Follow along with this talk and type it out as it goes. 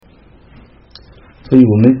所以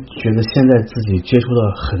我们觉得现在自己接触到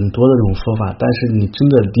很多的这种佛法，但是你真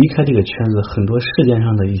的离开这个圈子，很多世界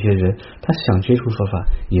上的一些人，他想接触佛法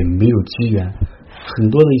也没有机缘，很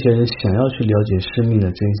多的一些人想要去了解生命的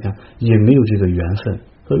真相，也没有这个缘分。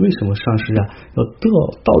所以为什么上师啊要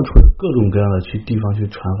到处各种各样的地方去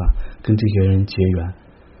传法，跟这些人结缘？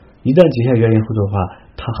一旦结下缘以后的话，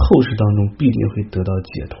他后世当中必定会得到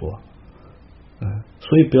解脱。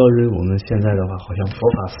所以不要认为我们现在的话好像佛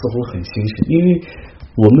法似乎很新式，因为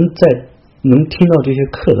我们在能听到这些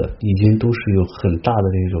课的已经都是有很大的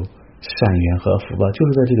这种善缘和福报，就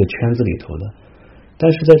是在这个圈子里头的，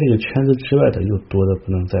但是在这个圈子之外的又多的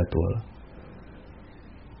不能再多了。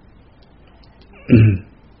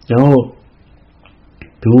然后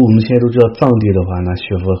比如我们现在都知道藏地的话，那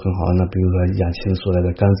学佛很好，那比如说雅琴所在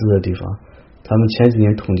的甘孜的地方，他们前几年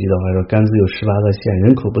统计的话说，甘孜有18个县，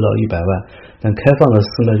人口不到100万，但开放的寺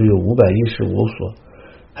庙就有515所，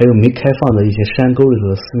还有没开放的一些山沟里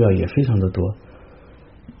头的寺庙也非常的多。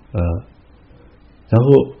然后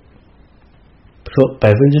说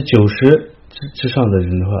90%之上的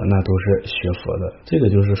人的话，那都是学佛的，这个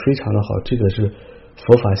就是非常的好，这个是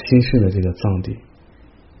佛法兴盛的这个藏地。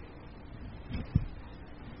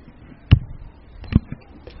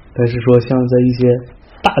但是说像在一些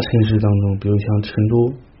大城市当中，比如像成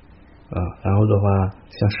都然后的话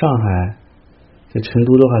像上海，这成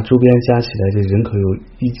都的话周边加起来这人口有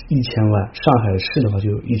1000万，上海市的话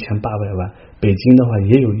就有1800万，北京的话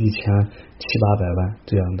也有1700-800万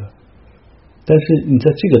这样的。但是你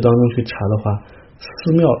在这个当中去查的话，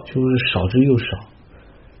寺庙就是少之又少，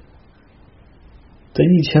在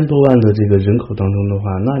1000多万的这个人口当中的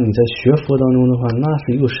话，那你在学佛当中的话，那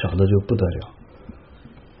是又少的就不得了。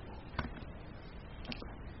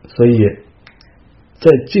所以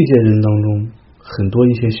在这些人当中，很多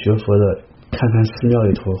一些学佛的看看寺庙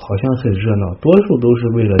里头好像很热闹，多数都是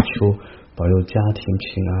为了求保佑家庭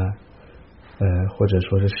平安，或者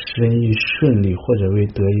说是生意顺利，或者为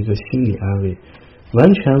得一个心理安慰，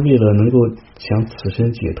完全为了能够想此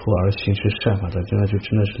生解脱而行持善法的，真的是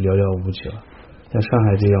寥寥无几了。像上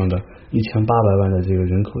海这样的1800万的这个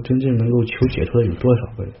人口，真正能够求解脱的有多少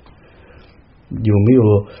个人？有没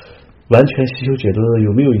有完全希求解脱的？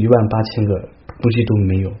有没有18000个？估计都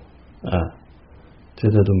没有这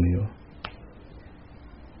个都没有。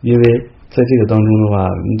因为在这个当中的话，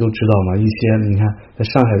你都知道嘛，一些你看在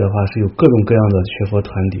上海的话是有各种各样的学佛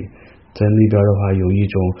团体，在那边的话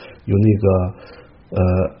有那个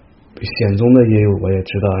显宗的也有，我也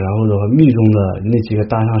知道，然后的话密宗的那几个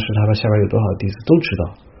大上师他说下边有多少弟子都知道。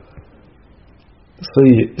所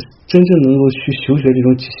以真正能够去修学这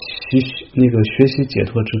种学习解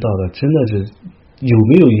脱之道的，真的是有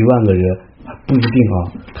没有1万个人不一定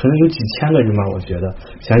可能有几千个人吧。我觉得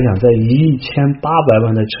想想在1800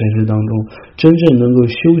万的城市当中，真正能够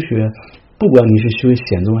修学，不管你是修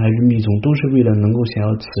显宗还是密宗，都是为了能够想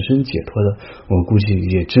要此生解脱的，我估计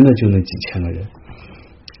也真的就那几千个人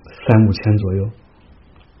，3-5千左右。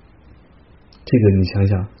这个你想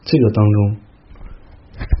想，这个当中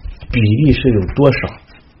比例是有多少？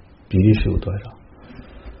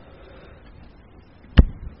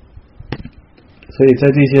所以在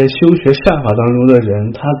这些修学善法当中的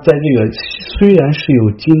人，他在这个虽然是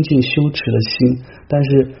有精进修持的心，但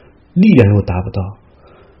是力量又达不到。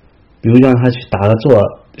比如让他去打个坐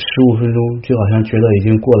15分钟，就好像觉得已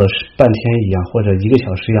经过了半天一样，或者1个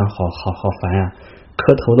小时一样，好烦呀。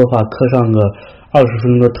磕头的话，磕上个20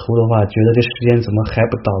分钟的头的话，觉得这时间怎么还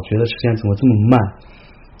不到，觉得时间怎么这么慢。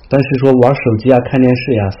但是说玩手机看电视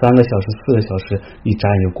3个小时4个小时一眨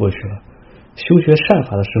眼就过去了。修学善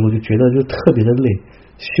法的时候就觉得就特别的累，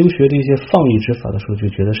修学这些放逸之法的时候就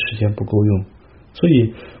觉得时间不够用。所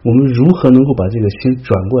以我们如何能够把这个心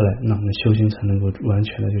转过来，那我们修行才能够完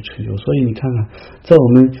全的去成就。所以你看看，在我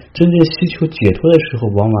们真正希求解脱的时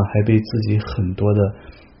候，往往还被自己很多的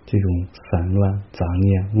这种散乱杂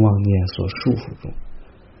念妄念所束缚住。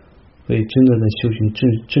所以真的在修行正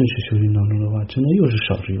式修行当中的话，真的又是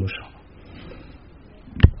少之又少。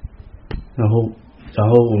然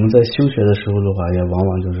后我们在修学的时候的话，也往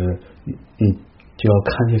往就是就要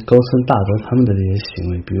看这些高僧大德他们的这些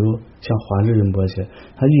行为。比如像华智仁波切，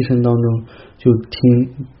他一生当中就听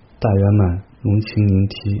大圆满浓情凝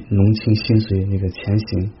提浓情心髓那个前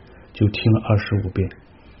行就听了25遍，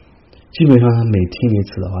基本上他每听一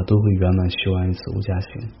次的话都会圆满修完一次无加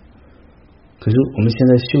行。可是我们现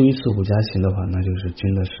在修一次无加行的话，那就是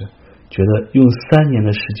真的是觉得用3年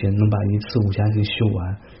的时间能把一次无加行修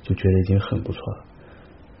完，就觉得已经很不错了。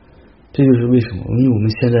这就是为什么，因为我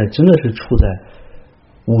们现在真的是处在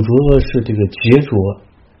五浊是这个劫浊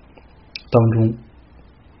当中，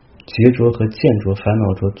劫浊和见浊烦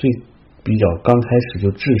恼浊最比较刚开始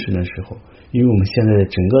就制胜的时候，因为我们现在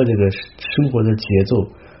整个这个生活的节奏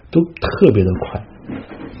都特别的快，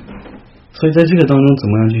所以在这个当中怎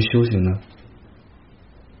么样去修行呢？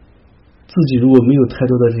自己如果没有太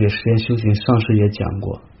多的这些时间修行，上师也讲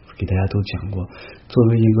过，给大家都讲过，作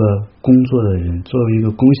为一个工作的人，作为一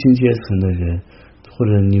个工薪阶层的人，或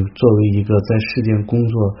者你作为一个在世间工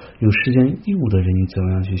作有世间义务的人，你怎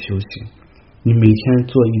么样去修行？你每天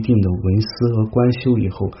做一定的文思和观修以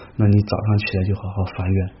后，那你早上起来就好好发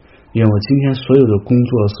愿，愿我今天所有的工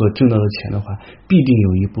作所挣到的钱的话，必定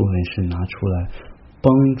有一部分是拿出来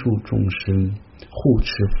帮助众生护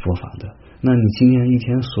持佛法的。那你今天一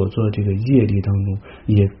天所做的这个业力当中，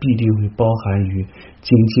也必定会包含于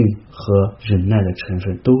精进和忍耐的成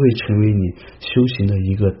分，都会成为你修行的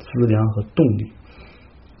一个资粮和动力。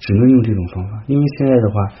只能用这种方法，因为现在的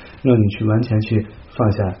话，让你去完全去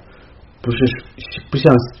放下，不像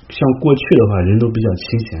过去的话，人都比较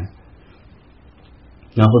清闲，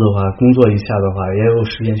然后的话，工作一下的话，也有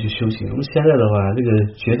时间去修行。我们现在的话，这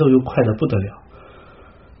个节奏又快得不得了。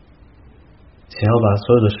想要把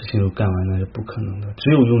所有的事情都干完，那是不可能的。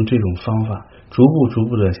只有用这种方法，逐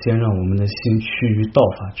步的先让我们的心趋于道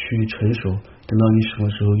法，趋于成熟。等到你什么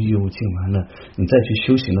时候业务尽完了，你再去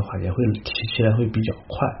修行的话，也会提起来会比较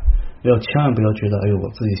快。千万不要觉得，哎呦，我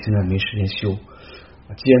自己现在没时间修，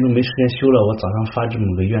既然都没时间修了，我早上发这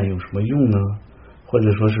么个愿有什么用呢？或者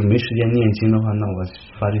说是没时间念经的话，那我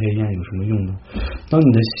发这些愿有什么用呢？当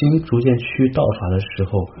你的心逐渐趋于道法的时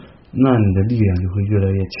候，那你的力量就会越来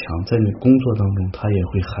越强，在你工作当中，它也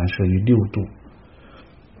会含摄于六度。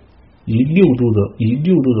以六度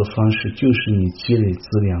的方式，就是你积累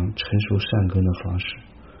资粮、成熟善根的方式。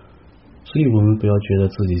所以我们不要觉得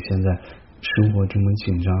自己现在生活这么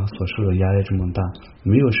紧张，所受的压力这么大，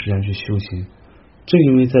没有时间去修行。正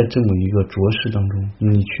因为在这么一个浊世当中，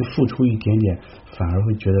你去付出一点点，反而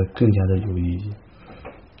会觉得更加的有意义。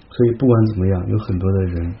所以不管怎么样，有很多的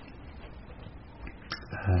人，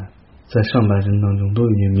在上半生当中都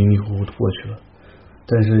已经迷迷糊糊过去了，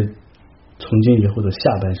但是从今以后的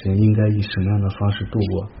下半生应该以什么样的方式度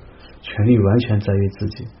过，权力完全在于自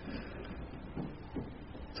己。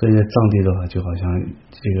所以在藏地的话，就好像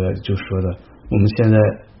这个就说的，我们现在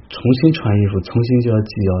重新穿衣服，重新就要系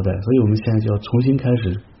腰带，所以我们现在就要重新开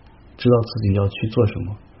始知道自己要去做什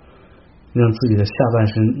么，让自己的下半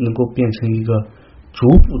生能够变成一个逐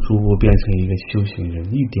步变成一个修行人，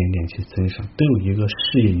一点点去增长，都有一个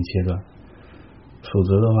适应阶段。否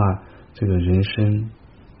则的话，这个人生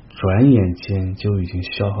转眼间就已经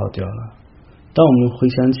消耗掉了。当我们回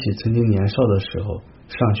想起曾经年少的时候，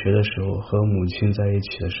上学的时候，和母亲在一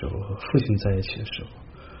起的时候，和父亲在一起的时候，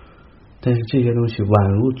但是这些东西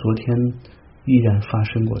宛如昨天依然发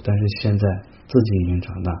生过，但是现在自己已经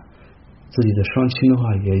长大，自己的双亲的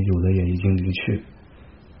话也有的也已经离去，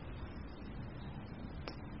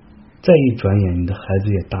再一转眼你的孩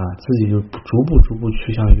子也大，自己就逐步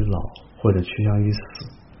趋向于老，或者趋向于死。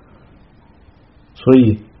所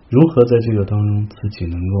以如何在这个当中自己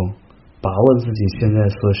能够把握自己现在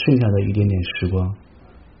所剩下的一点点时光，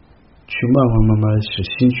去慢慢使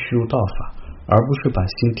心趋入道法，而不是把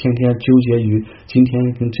心天天纠结于今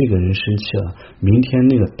天跟这个人生气了，明天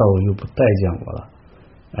那个道又不待见我了，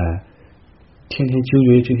天天纠结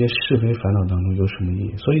于这些是非烦恼当中有什么意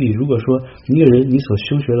义？所以如果说一个人你所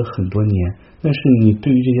修学了很多年，但是你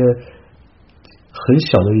对于这些很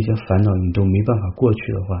小的一些烦恼你都没办法过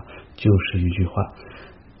去的话，就是一句话，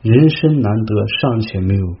人生难得尚且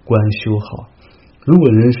没有观修好。如果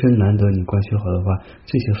人生难得你观修好的话，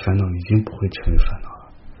这些烦恼已经不会成为烦恼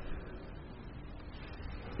了。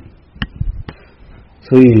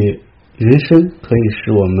所以人生可以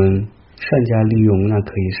使我们善加利用，那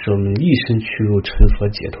可以使我们一生去入成佛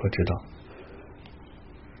解脱之道，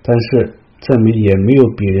但是也没有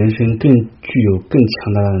比人生具有更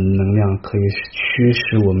强大的能量可以驱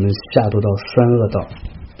使我们下渡到三恶道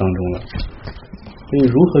当中了。所以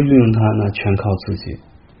如何运用它，那全靠自己。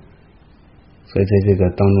所以在这个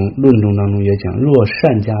论中当中也讲，若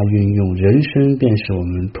善加运用，人生便是我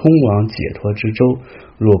们通往解脱之舟；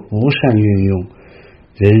若不善运用，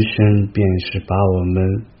人生便是把我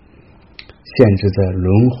们限制在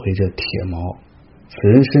轮回的铁锚。此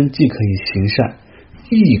人生既可以行善，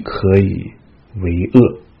亦可以为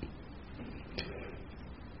恶。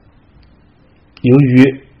由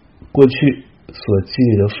于过去所积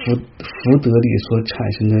累的福德力所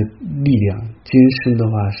产生的力量，今生的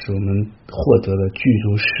话使我们获得了具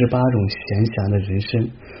足18种闲暇的人生。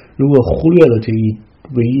如果忽略了这一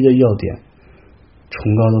唯一的要点，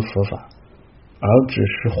崇高的佛法，而只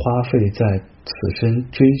是花费在此生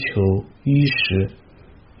追求衣食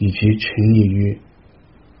以及沉溺于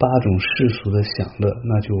8种世俗的享乐，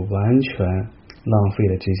那就完全浪费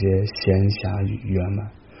了这些闲暇与圆满，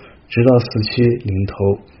直到死期临头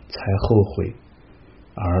才后悔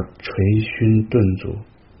而捶胸顿足，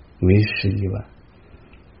为时已晚。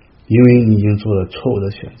因为你已经做了错误的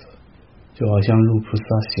选择，就好像入菩萨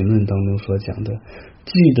行论当中所讲的，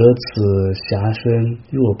既得此暇身，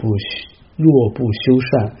若不修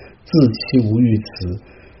善，自欺无欲此，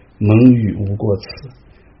蒙语无过此。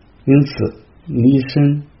因此你一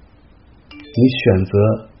生你选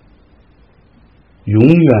择永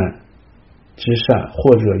远之善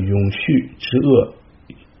或者永续之恶，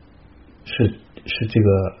是这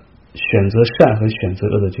个选择善和选择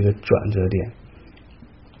恶的这个转折点。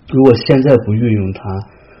如果现在不运用它，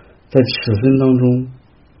在此生当中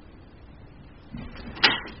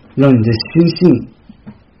让你的心性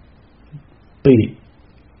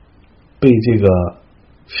被这个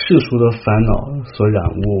世俗的烦恼所染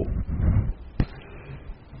污，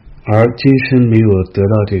而今生没有得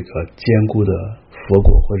到这个坚固的佛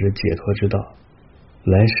果或者解脱之道，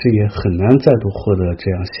来世也很难再度获得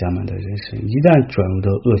这样暇满的人生。一旦转入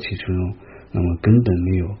到恶趣之中，那么根本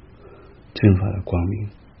没有正法的光明，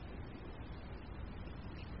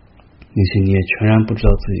而且你也全然不知道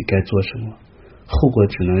自己该做什么，后果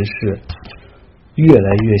只能是越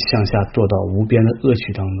来越向下堕到无边的恶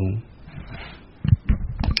趣当中。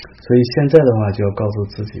所以现在的话就要告诉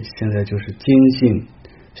自己，现在就是精进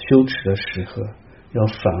修持的时刻，要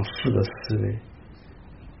反复的思维，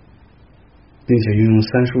并且运用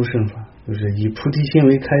三书圣法，就是以菩提心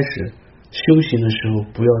为开始，修行的时候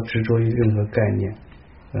不要执着于任何概念，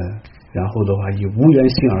然后的话以无缘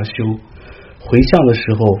心而修，回向的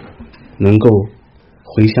时候能够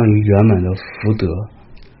回向于圆满的福德，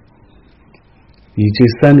以这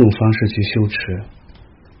3种方式去修持。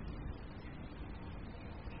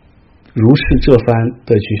如是这番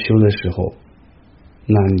的去修的时候，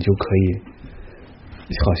那你就可以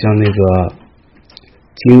好像那个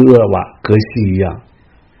金厄瓦格西一样，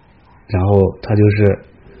然后他就是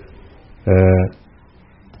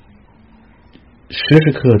时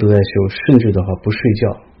时刻刻都在修，甚至的话不睡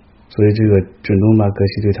觉。所以这个准东巴格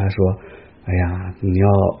西对他说，哎呀，你要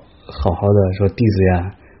好好的，说弟子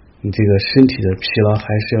呀，你这个身体的疲劳还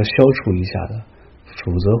是要消除一下的，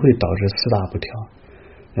否则会导致4大不调。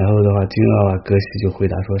然后的话，金奥瓦格西就回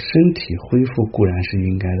答说，身体恢复固然是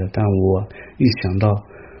应该的，但我一想到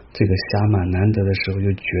这个暇满难得的时候，就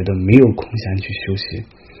觉得没有空闲去休息。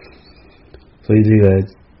所以这个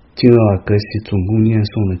金奥瓦格西总共念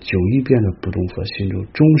诵了91遍的不动佛心咒，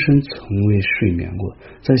终身从未睡眠过。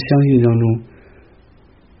在相信当中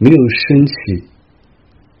没有升起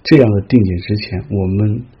这样的定解之前，我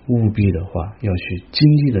们务必的话要去精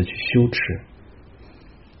进的去修持。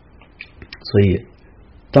所以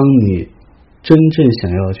当你真正想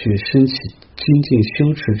要去升起精进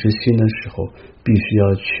修持之心的时候，必须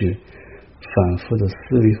要去反复的思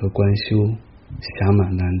维和观修暇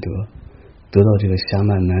满难得，得到这个暇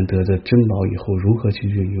满难得的珍宝以后，如何去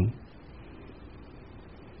运用。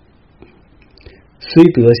虽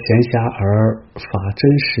得闲暇而法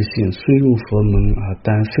真实性，虽入佛门而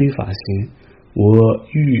但非法心。我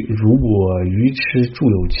欲如我愚痴助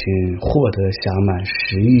有情，获得暇满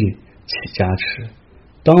实意起加持。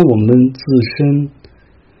当我们自身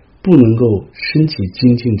不能够升起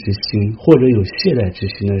精进之心，或者有懈怠之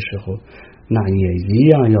心的时候，那也一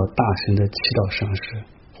样要大声的祈祷上师，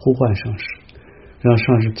呼唤上师，让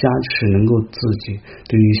上师加持，能够自己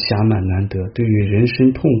对于暇满难得，对于人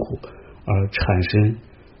生痛苦而产生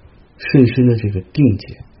甚深的这个定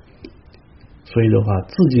解。所以的话，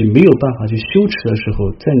自己没有办法去修持的时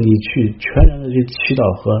候，在你去全然的去祈祷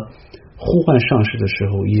和呼唤上师的时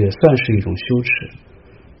候，也算是一种修持。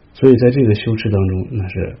所以在这个修持当中，那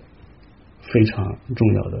是非常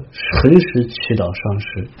重要的，恒时祈祷上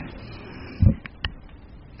师。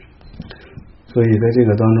所以在这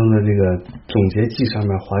个当中的这个总结记上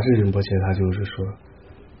面，华智仁波切他就是说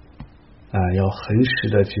要恒时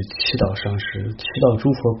的去祈祷上师，祈祷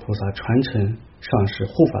诸佛菩萨传承上师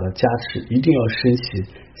护法的加持，一定要升起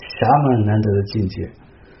暇满难得的境界。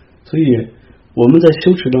所以我们在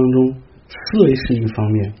修持当中，思维是一方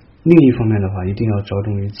面，另一方面的话，一定要着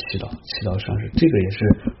重于祈祷上师，这个也是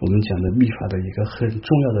我们讲的密法的一个很重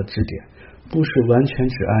要的支点，不是完全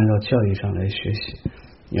只按照教义上来学习，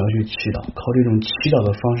你要去祈祷，靠这种祈祷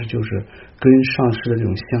的方式，就是跟上师的这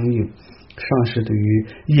种相应。上师对于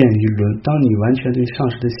厌离轮，当你完全对上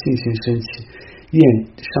师的信心升起，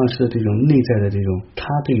上师的这种内在的这种他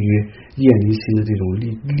对于厌离心的这种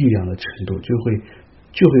力量的程度，就会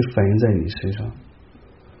反映在你身上。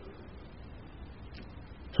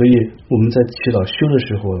所以我们在祈祷修的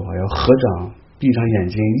时候的话，要合掌闭上眼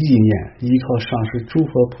睛意念，依靠上师诸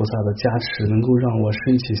佛菩萨的加持，能够让我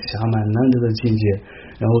升起暇满难得的境界，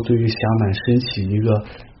然后对于暇满升起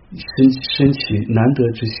难得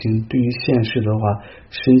之心，对于现世的话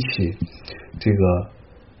升起这个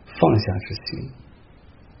放下之心。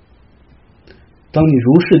当你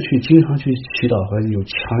如是经常去祈祷和有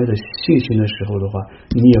强烈的信心的时候的话，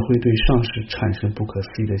你也会对上师产生不可思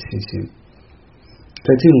议的信心。在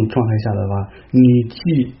这种状态下的话，你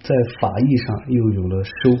既在法义上又有了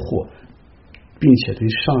收获，并且对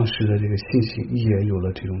上师的这个信心也有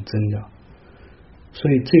了这种增长，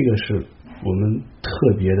所以这个是我们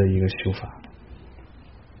特别的一个修法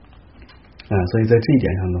所以在这一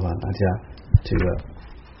点上的话，大家这个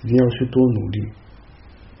一定要去多努力，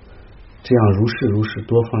这样如是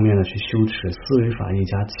多方面的去修持思维法义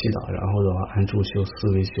加祈祷，然后的话按住修思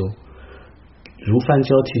维修，如翻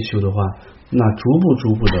交替修的话，那逐步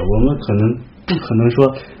的，我们不可能说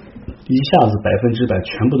一下子100%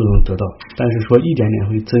全部都能得到，但是说一点点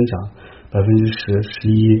会增长10%、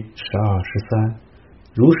11%、12%、13%，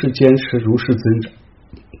如是坚持，如是增长，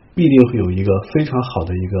必定会有一个非常好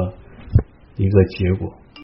的一个结果。